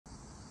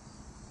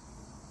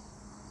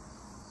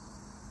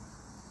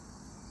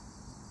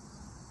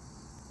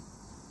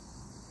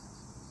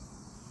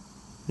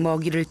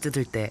먹이를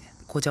뜯을 때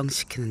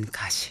고정시키는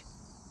가시,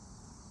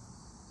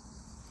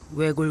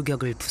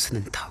 외골격을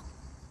부수는 턱,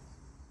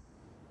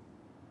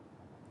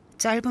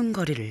 짧은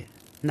거리를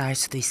날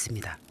수도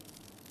있습니다.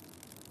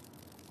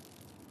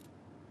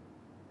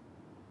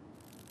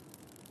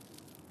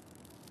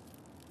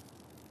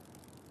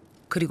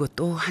 그리고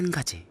또 한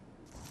가지,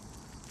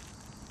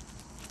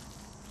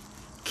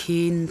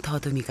 긴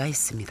더듬이가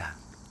있습니다.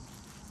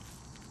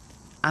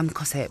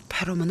 암컷의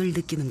페로몬을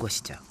느끼는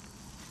곳이죠.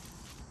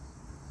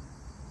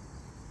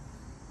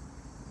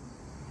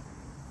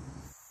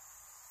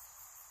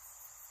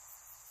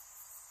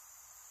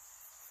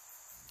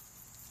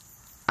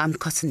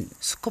 암컷은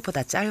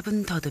수컷보다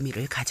짧은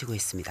더듬이를 가지고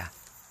있습니다.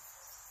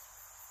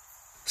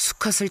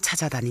 수컷을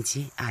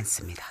찾아다니지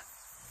않습니다.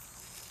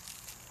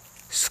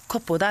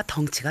 수컷보다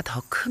덩치가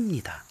더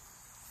큽니다.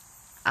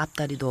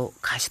 앞다리도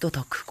가시도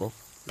더 크고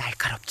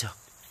날카롭죠.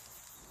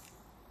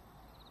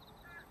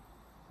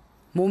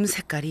 몸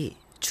색깔이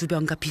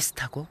주변과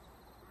비슷하고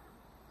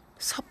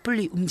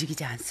섣불리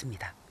움직이지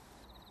않습니다.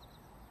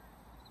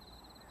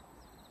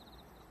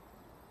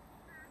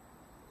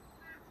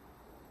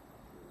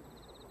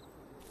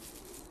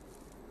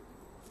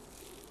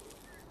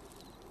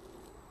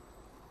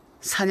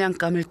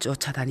 사냥감을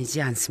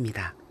쫓아다니지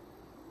않습니다.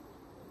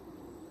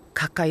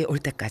 가까이 올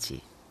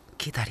때까지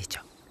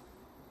기다리죠.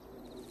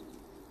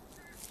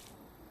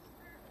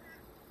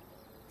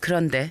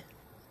 그런데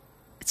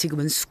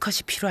지금은 수컷이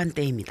필요한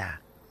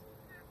때입니다.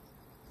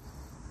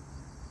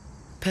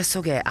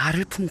 뱃속에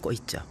알을 품고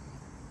있죠.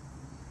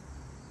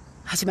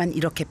 하지만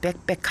이렇게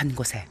빽빽한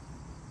곳에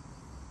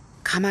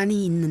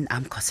가만히 있는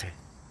암컷을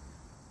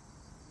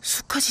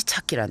수컷이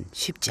찾기란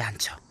쉽지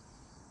않죠.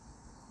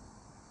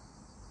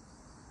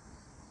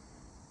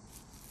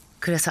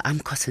 그래서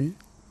암컷은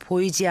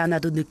보이지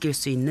않아도 느낄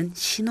수 있는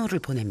신호를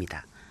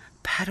보냅니다.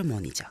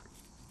 페로몬이죠.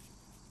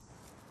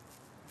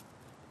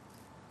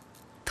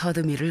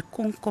 더듬이를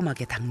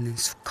꼼꼼하게 닦는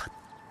수컷.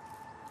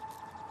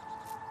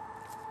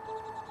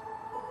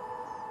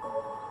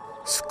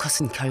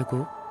 수컷은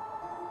결국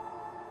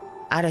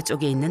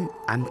아래쪽에 있는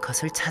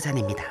암컷을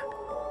찾아냅니다.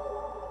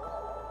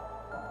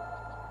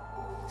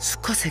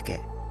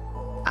 수컷에게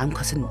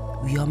암컷은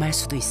위험할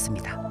수도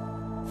있습니다.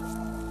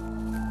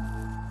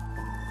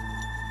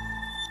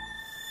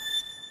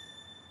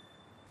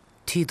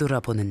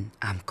 뒤돌아보는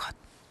암컷.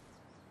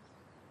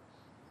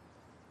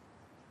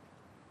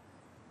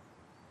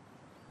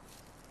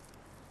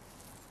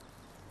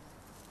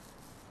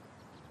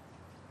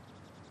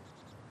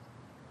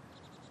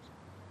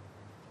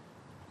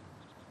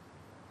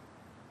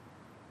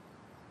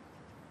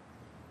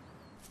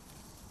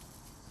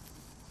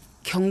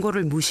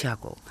 경고를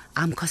무시하고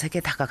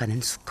암컷에게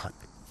다가가는 수컷.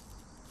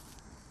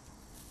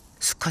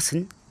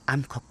 수컷은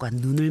암컷과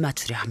눈을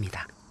맞추려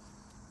합니다.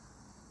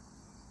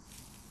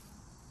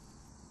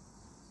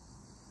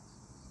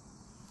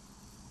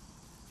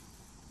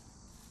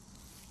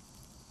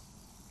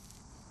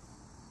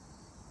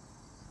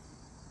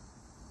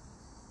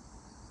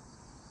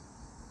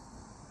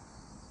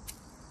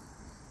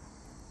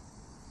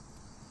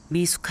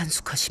 미숙한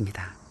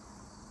수컷입니다.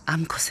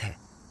 암컷의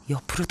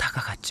옆으로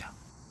다가갔죠.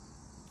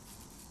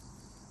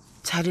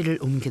 자리를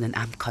옮기는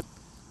암컷.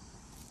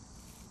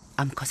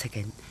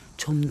 암컷에겐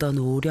좀 더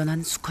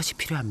노련한 수컷이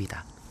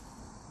필요합니다.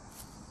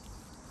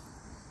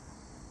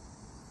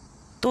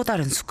 또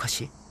다른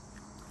수컷이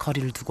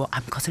거리를 두고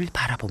암컷을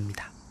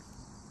바라봅니다.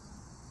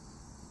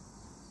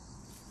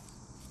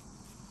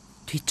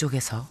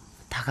 뒤쪽에서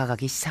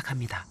다가가기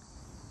시작합니다.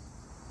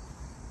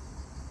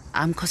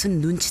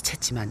 암컷은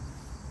눈치챘지만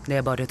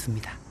내버려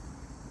둡니다.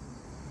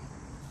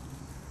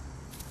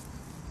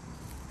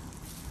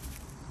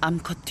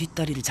 암컷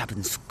뒷다리를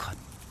잡은 수컷.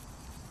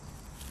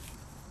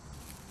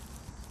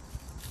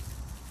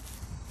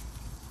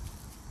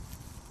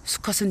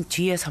 수컷은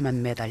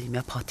뒤에서만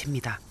매달리며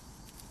버팁니다.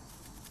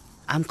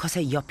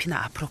 암컷의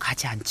옆이나 앞으로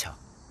가지 않죠.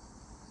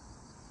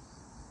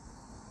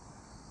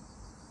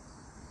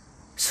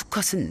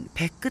 수컷은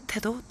배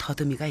끝에도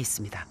더듬이가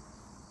있습니다.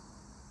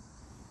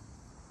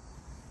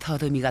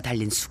 더듬이가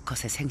달린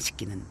수컷의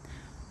생식기는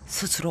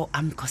스스로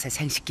암컷의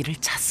생식기를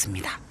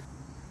찾습니다.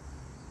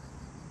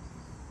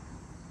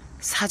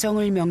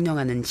 사정을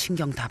명령하는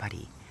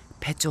신경다발이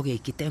배 쪽에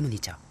있기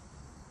때문이죠.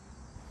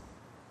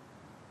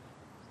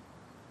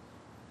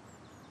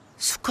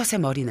 수컷의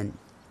머리는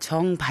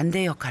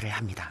정반대 역할을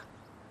합니다.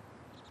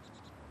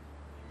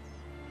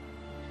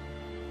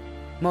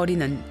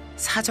 머리는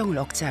사정을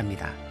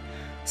억제합니다.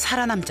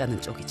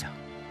 살아남자는 쪽이죠.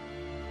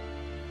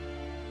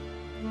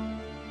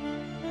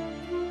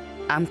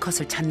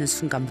 암컷을 찾는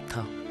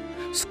순간부터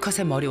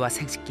수컷의 머리와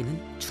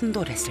생식기는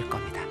충돌했을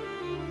겁니다.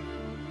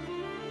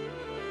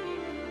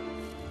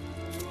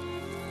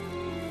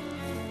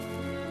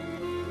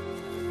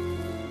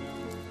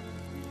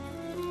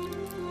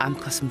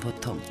 암컷은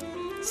보통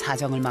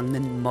사정을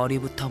막는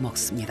머리부터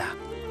먹습니다.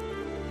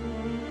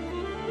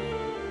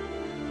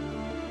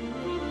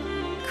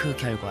 그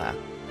결과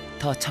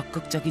더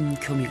적극적인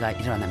교미가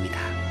일어납니다.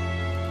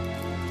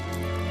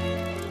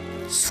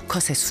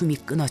 수컷의 숨이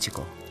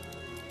끊어지고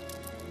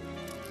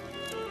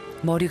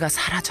머리가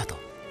사라져도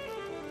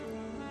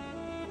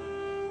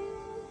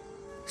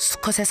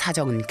수컷의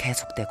사정은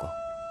계속되고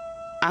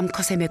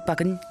암컷의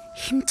맥박은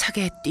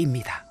힘차게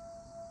뜁니다.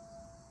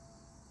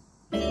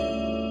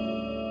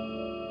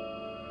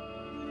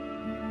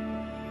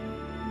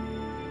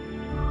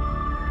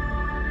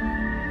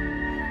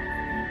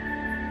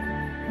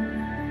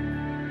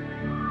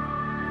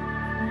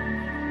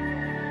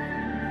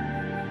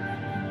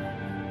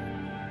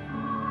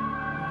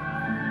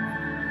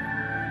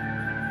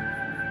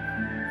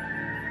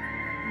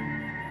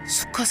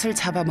 수컷을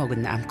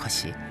잡아먹은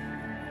암컷이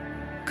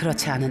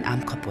그렇지 않은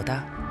암컷보다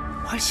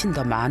훨씬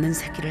더 많은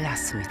새끼를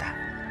낳습니다.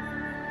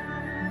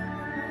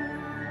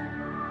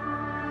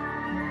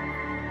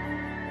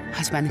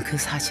 하지만 그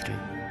사실을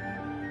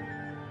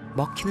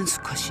먹히는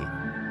수컷이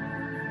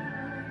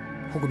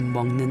혹은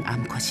먹는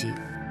암컷이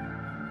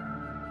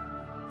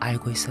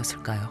알고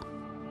있었을까요?